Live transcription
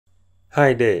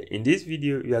Hi there, in this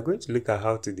video we are going to look at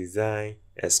how to design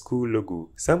a school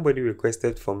logo. Somebody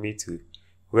requested for me to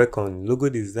work on logo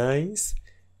designs,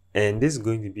 and this is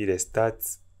going to be the start,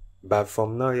 but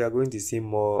from now you are going to see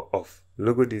more of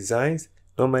logo designs.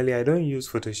 Normally I don't use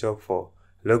Photoshop for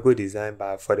logo design,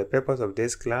 but for the purpose of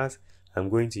this class I'm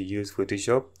going to use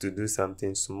Photoshop to do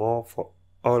something small for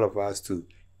all of us to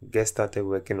get started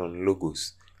working on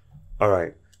logos.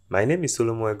 Alright, my name is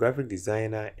Solomon, a graphic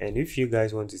designer, and if you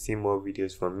guys want to see more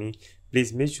videos from me,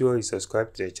 please make sure you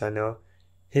subscribe to the channel,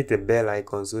 hit the bell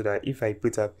icon so that if I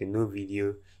put up a new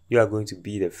video, you are going to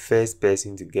be the first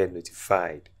person to get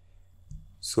notified.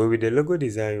 So with the logo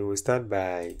design, we will start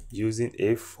by using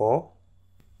A4.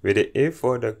 With the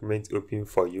A4 document open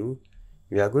for you,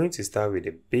 we are going to start with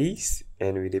the base,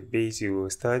 and with the base you will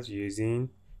start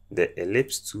using the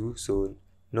ellipse tool. So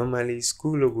normally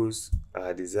school logos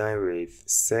are designed with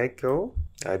circle.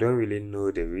 I don't really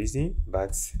know the reason,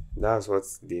 but that's what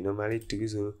they normally do.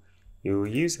 So you will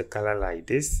use a color like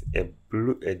this,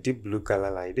 a deep blue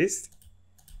color like this,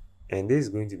 and this is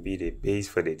going to be the base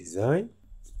for the design.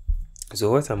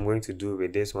 So what I'm going to do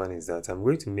with this one is that I'm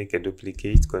going to make a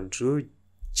duplicate. Control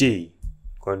J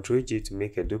to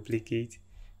make a duplicate.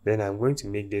 Then I'm going to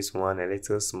make this one a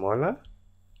little smaller.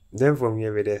 Then from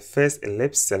here, with the first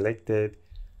ellipse selected,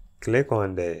 click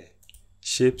on the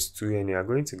shapes tool, and you are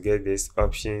going to get these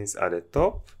options at the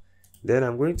top. Then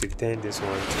I'm going to turn this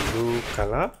one to no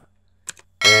color,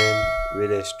 and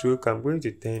with a stroke I'm going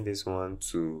to turn this one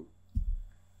to,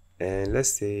 and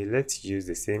let's use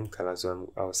the same color.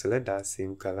 So I'll select that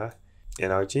same color,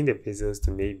 and I'll change the pixels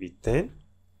to maybe 10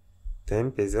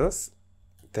 pixels.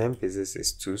 10 pixels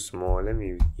is too small. Let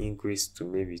me increase to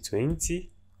maybe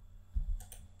 20.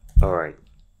 All right,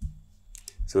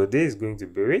 so this is going to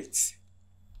be it.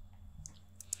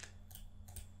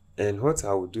 And what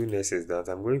I will do next is that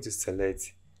I'm going to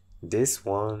select this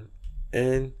one,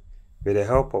 and with the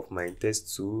help of my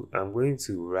text tool, I'm going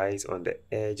to write on the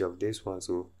edge of this one.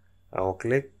 So I will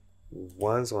click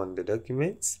once on the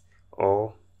document,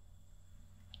 or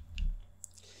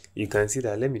you can see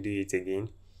that, let me do it again.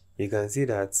 You can see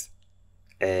that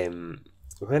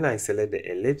when I select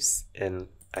the ellipse and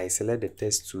I select the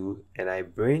text tool and I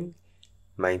bring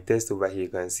my text over here, you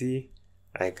can see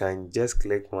I can just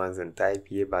click once and type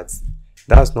here, but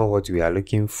that's not what we are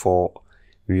looking for.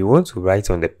 We want to write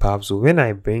on the path. So when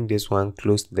I bring this one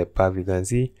close to the path, you can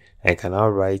see I can now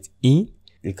write in.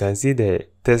 You can see the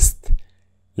text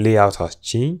layout has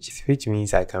changed, which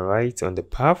means I can write on the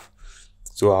path.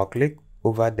 So I'll click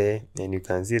over there, and you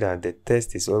can see that the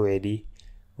text is already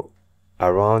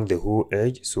around the whole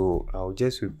edge. So I'll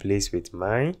just replace with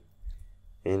mine.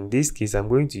 In this case, I'm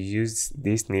going to use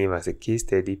this name as a case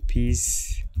study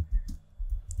piece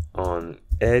on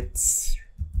Earth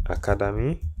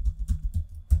Academy.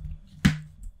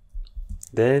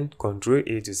 Then Ctrl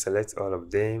A to select all of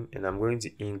them, and I'm going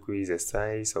to increase the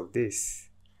size of this.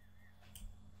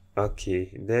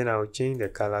 Okay, then I'll change the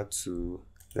color to,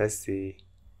 let's say,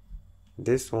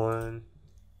 this one,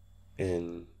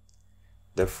 and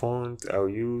the font I'll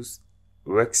use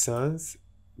Work Sans,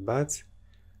 but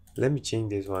let me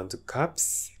change this one to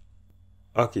caps.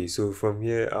 Okay, so from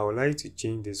here I would like to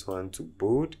change this one to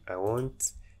bold. I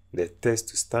want the text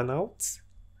to stand out,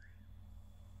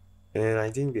 and I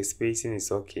think the spacing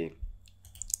is okay.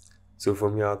 So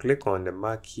from here I'll click on the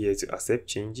mark here to accept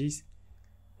changes,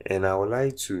 and I would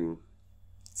like to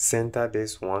center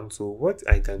this one. So what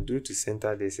I can do to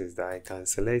center this is that I can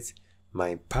select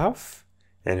my path,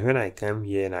 and when I come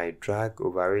here and I drag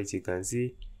over it, you can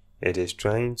see it is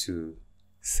trying to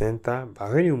center,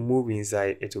 but when you move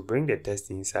inside, it will bring the text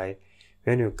inside.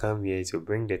 When you come here, it will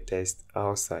bring the text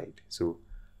outside. So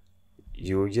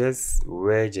you just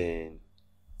wedge and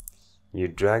you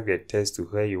drag the text to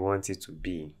where you want it to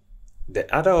be.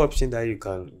 The other option that you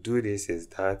can do this is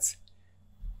that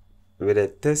with the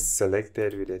text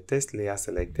selected, with the text layer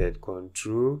selected,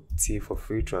 Ctrl T for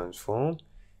free transform,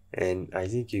 and I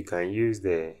think you can use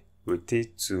the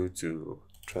rotate tool to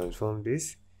transform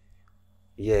this.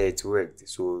 Yeah, it worked.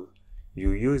 So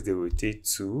you use the rotate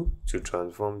tool to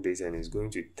transform this, and it's going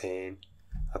to turn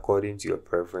according to your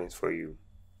preference for you.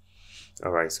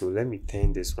 All right, so let me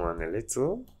turn this one a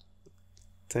little,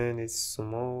 turn it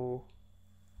small,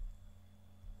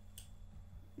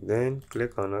 then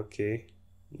click on OK.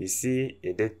 You see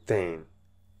it did turn.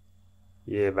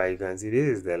 Yeah, but you can see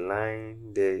this is the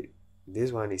line.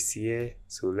 This one is here.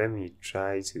 So let me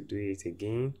try to do it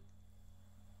again.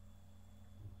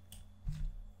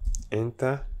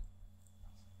 Enter,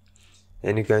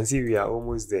 and you can see we are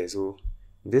almost there. So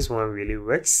this one really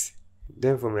works.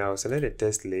 Then from here I'll select the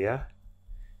text layer,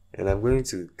 and I'm going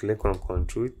to click on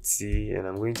Ctrl T, and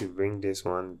I'm going to bring this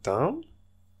one down.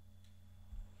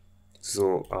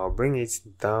 So I'll bring it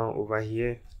down over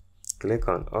here, click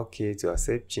on OK to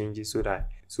accept changes,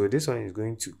 so this one is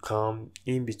going to come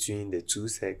in between the two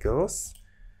circles.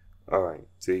 Alright,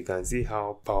 so you can see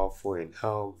how powerful and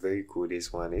how very cool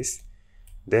this one is.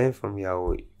 Then from here I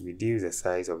will reduce the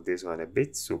size of this one a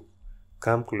bit, so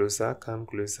come closer.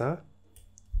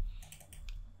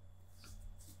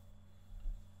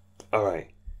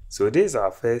 Alright, so this is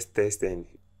our first test, and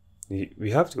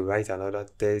we have to write another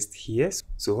test here.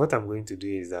 So what I'm going to do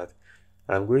is that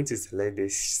I'm going to select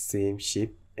this same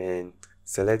shape and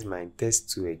select my test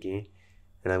tool again,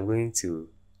 and I'm going to,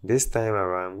 this time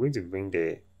around, I'm going to bring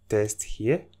the test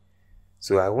here.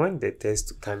 So I want the test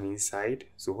to come inside.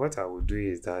 So what I will do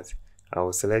is that I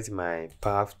will select my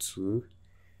path tool,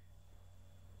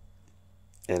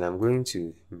 and I'm going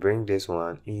to bring this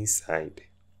one inside.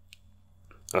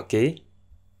 Okay,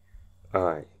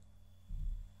 alright,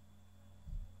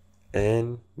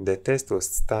 and the test will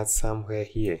start somewhere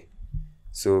here.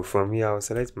 So from here I'll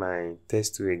select my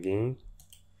test tool again,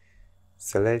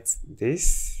 select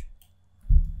this,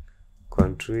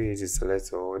 Ctrl A to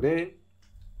select all. Then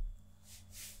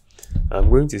I'm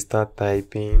going to start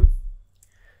typing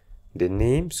the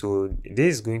name. So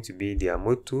this is going to be their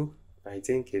motto. I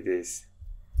think it is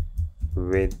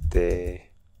with the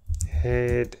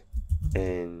head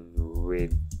and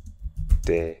with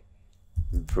the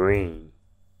brain.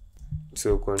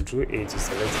 So Ctrl A to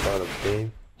select all of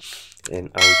them,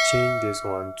 and I'll change this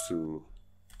one to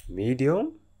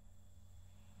medium.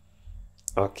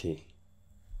 Okay,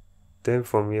 then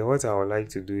from here what I would like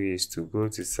to do is to go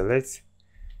to select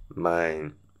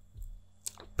my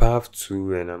path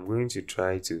tool, and I'm going to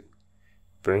try to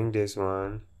bring this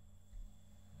one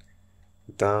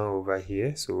down over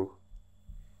here. So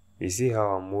you see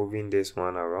how I'm moving this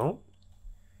one around.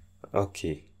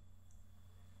 Okay,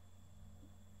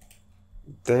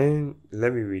 then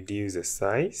let me reduce the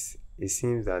size. It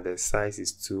seems that the size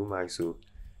is too much, so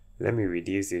let me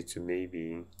reduce it to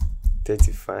maybe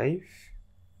 35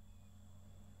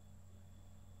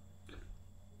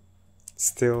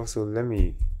 still. So let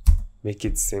me make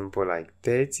it simple, like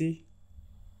 30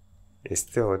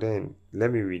 still. Then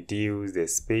let me reduce the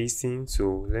spacing,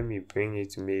 so let me bring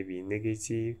it to maybe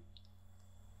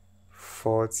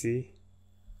 -40.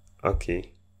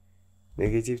 Okay,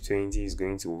 -20 is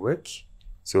going to work.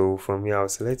 So from here I'll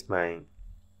select my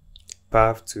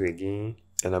path tool again,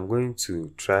 and I'm going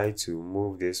to try to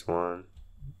move this one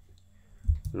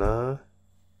now.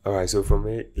 Alright, so from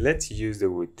here let's use the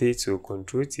rotate. So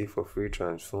Ctrl T for free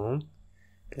transform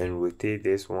and rotate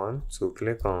this one. So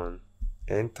click on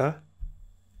enter.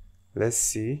 Let's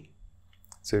see.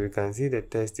 So we can see the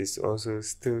text is also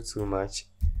still too much.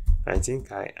 I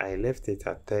think I left it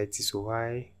at 30. So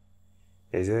why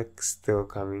is it still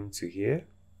coming to here?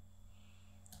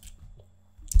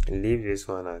 Leave this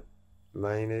one at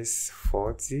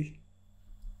 -40.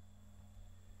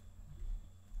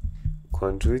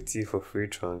 Ctrl T for free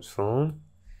transform,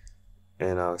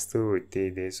 and I'll still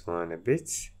rotate this one a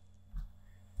bit.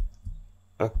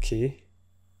 Okay,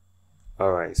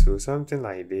 alright, so something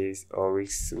like this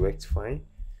always works fine.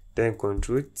 Then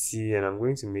Ctrl T, and I'm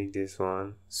going to make this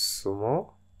one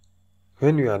small.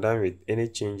 When you are done with any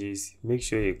changes, make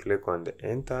sure you click on the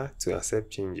enter to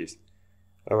accept changes.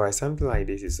 Alright, something like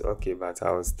this is okay, but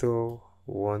I will still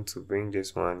want to bring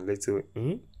this one little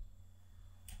in.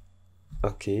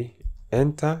 Okay,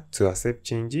 enter to accept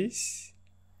changes.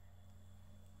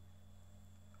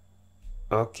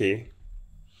 Okay,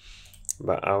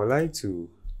 but I would like to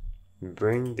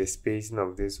bring the spacing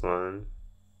of this one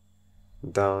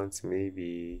down to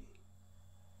maybe,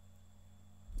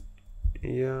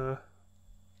 yeah,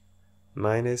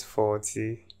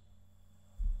 -40,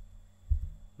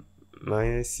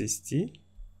 -60.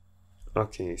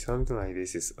 Okay, something like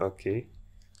this is okay.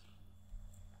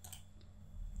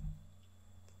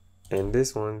 And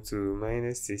this one to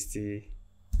 -60.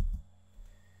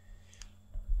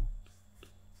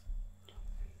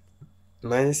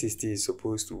 -60 is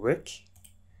supposed to work.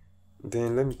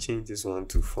 Then let me change this one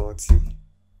to 40.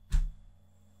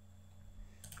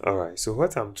 Alright, so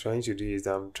what I'm trying to do is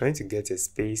I'm trying to get a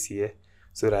space here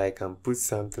so that I can put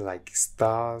something like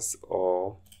stars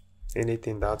or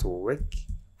anything that will work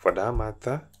for that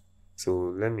matter. So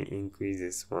let me increase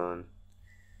this one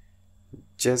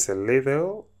just a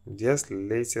little, just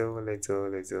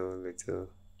little.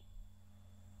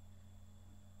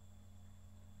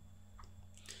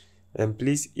 And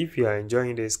please, if you are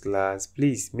enjoying this class,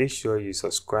 please make sure you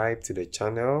subscribe to the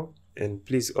channel, and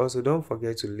please also don't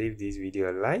forget to leave this video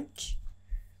a like.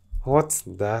 What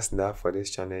does that for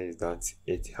this channel is that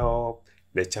it helps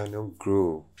the channel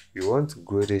grow. We want to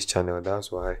grow this channel,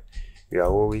 that's why we are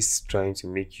always trying to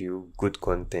make you good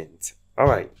content.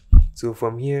 Alright, so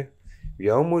from here we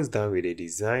are almost done with the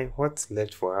design. What's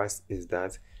left for us is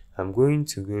that I'm going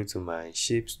to go to my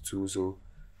shapes tool. So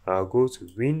I'll go to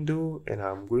window and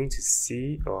I'm going to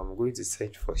search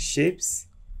for shapes,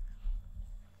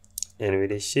 and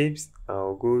with the shapes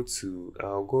I'll go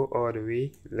all the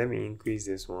way. Let me increase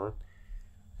this one,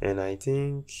 and I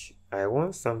think I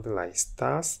want something like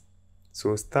stars.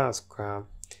 So stars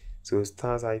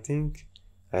I think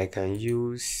I can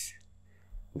use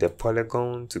the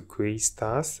polygon to create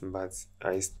stars, but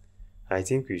I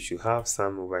think we should have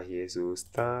some over here. So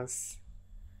stars,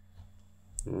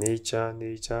 nature,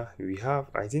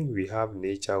 I think we have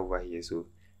nature over here. So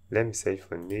let me search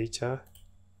for nature.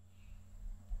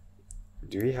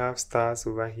 Do we have stars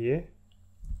over here?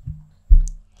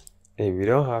 Hey, we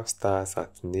don't have stars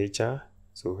at nature,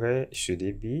 so where should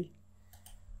it be?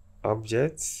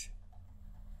 Objects,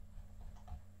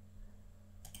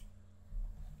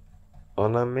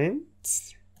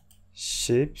 ornaments,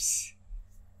 shapes.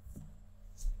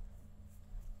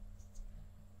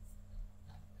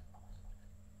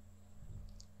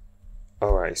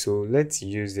 Alright, so let's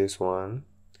use this one.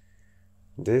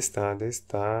 This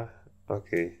star.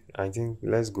 Okay, I think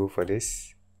let's go for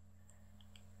this.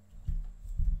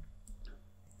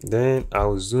 Then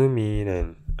I'll zoom in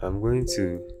and I'm going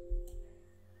to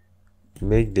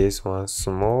make this one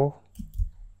small.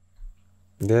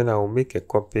 Then I'll make a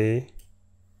copy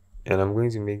and I'm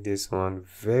going to make this one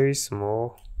very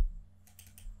small.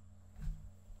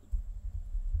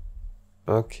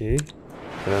 Okay,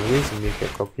 and I'm going to make a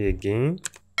copy again,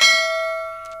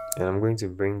 and I'm going to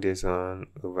bring this one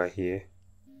over here.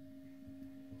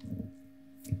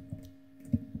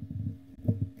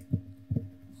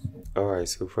 Alright,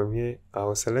 so from here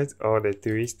I'll select all the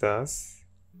 3 stars,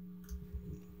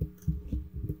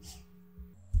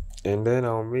 and then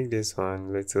I'll make this one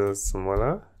a little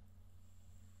smaller,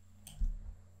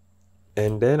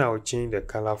 and then I'll change the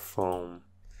color from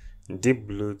deep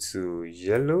blue to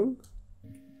yellow.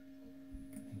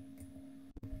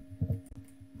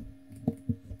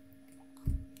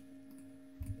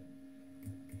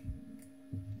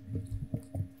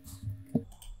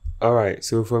 Alright,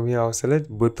 so from here I'll select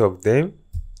both of them,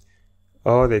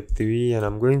 all the 3, and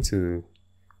I'm going to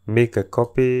make a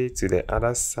copy to the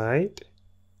other side.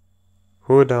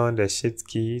 Hold down the shift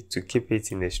key to keep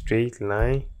it in a straight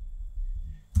line.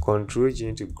 Ctrl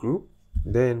G to group,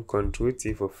 then Ctrl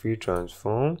T for free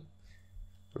transform.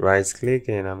 Right click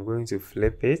and I'm going to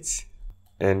flip it,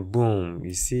 and boom,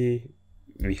 you see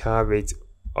we have it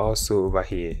also over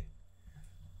here.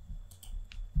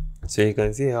 So you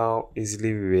can see how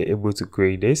easily we were able to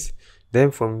create this.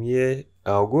 Then from here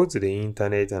I'll go to the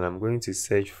internet and I'm going to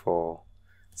search for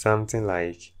something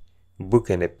like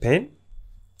book and a pen.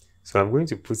 So I'm going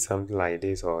to put something like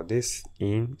this or this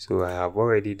in. So I have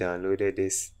already downloaded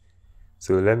this,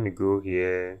 so let me go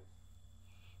here,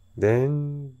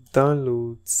 then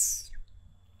downloads.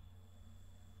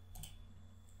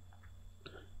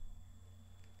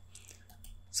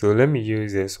 So let me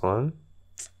use this one.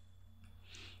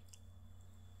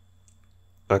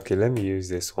 Okay, let me use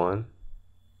this one.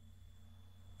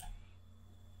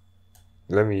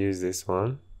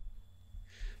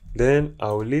 Then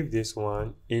I'll leave this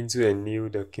one into a new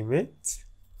document.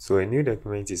 So a new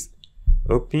document is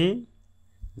open.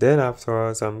 Then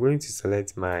afterwards I'm going to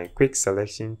select my quick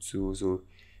selection tool. So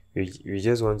we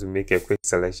just want to make a quick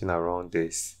selection around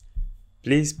this.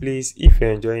 Please, if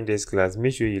you're enjoying this class,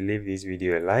 make sure you leave this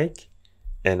video a like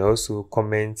and also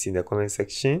comment in the comment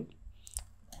section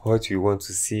what you want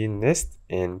to see next,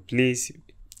 and please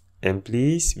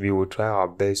we will try our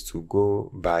best to go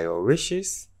by your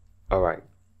wishes. Alright,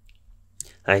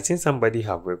 I think somebody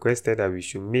have requested that we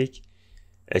should make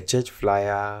a church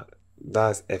flyer.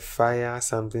 That's a fire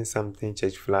something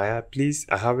church flyer. Please,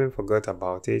 I haven't forgot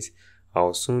about it.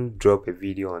 I'll soon drop a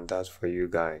video on that for you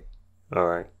guys.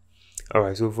 Alright,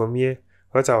 so from here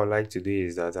what I would like to do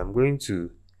is that I'm going to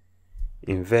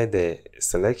invert the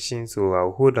selection. So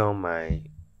I'll hold down my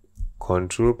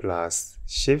Ctrl plus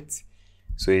Shift,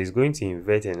 so it's going to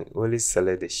invert and only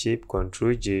select the shape.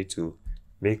 Ctrl J to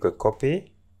make a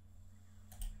copy,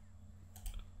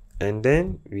 and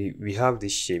then we have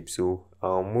this shape. So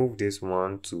I'll move this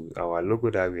one to our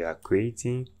logo that we are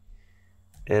creating,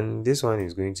 and this one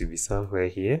is going to be somewhere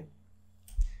here.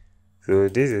 So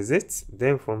this is it.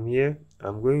 Then from here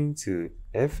I'm going to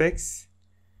FX,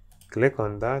 click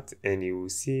on that and you will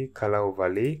see color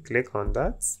overlay. Click on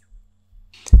that,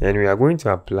 and we are going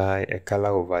to apply a color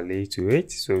overlay to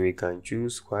it. So we can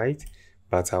choose white,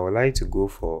 but I would like to go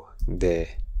for the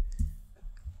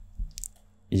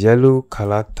yellow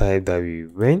color type that we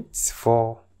went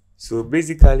for. So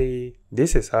basically,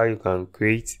 this is how you can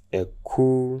create a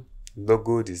cool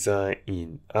logo design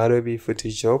in Adobe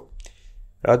Photoshop.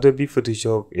 Adobe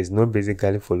Photoshop is not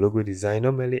basically for logo design.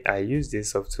 Normally, I use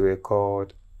this software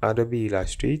called Adobe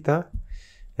Illustrator,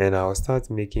 and I'll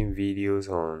start making videos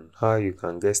on how you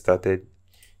can get started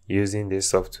using this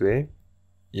software.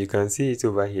 You can see it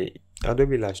over here.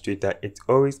 Adobe Illustrator, it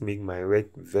always makes my work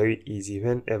very easy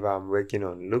whenever I'm working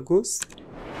on logos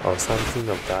or something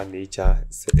of that nature,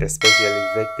 especially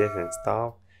vectors and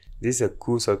stuff. This is a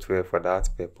cool software for that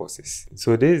purposes.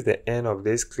 So this is the end of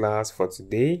this class for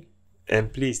today.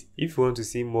 And please, if you want to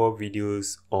see more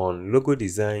videos on logo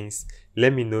designs,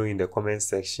 let me know in the comment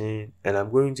section, and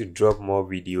I'm going to drop more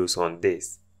videos on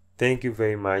this. Thank you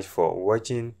very much for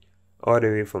watching all the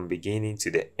way from beginning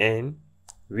to the end.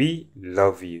 We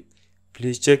love you.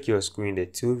 Please check your screen, the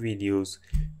 2 videos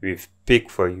we've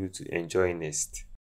picked for you to enjoy next.